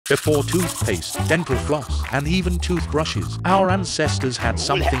Before toothpaste, dental floss, and even toothbrushes, our ancestors had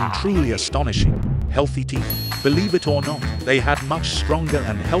something truly astonishing: healthy teeth. Believe it or not, they had much stronger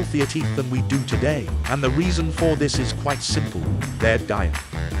and healthier teeth than we do today, and the reason for this is quite simple: their diet.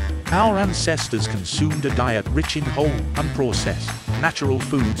 Our ancestors consumed a diet rich in whole, unprocessed, natural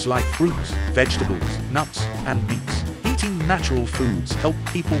foods like fruits, vegetables, nuts, and meats. Eating natural foods helped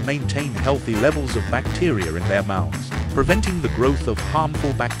people maintain healthy levels of bacteria in their mouths, preventing the growth of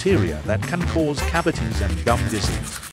harmful bacteria that can cause cavities and gum disease.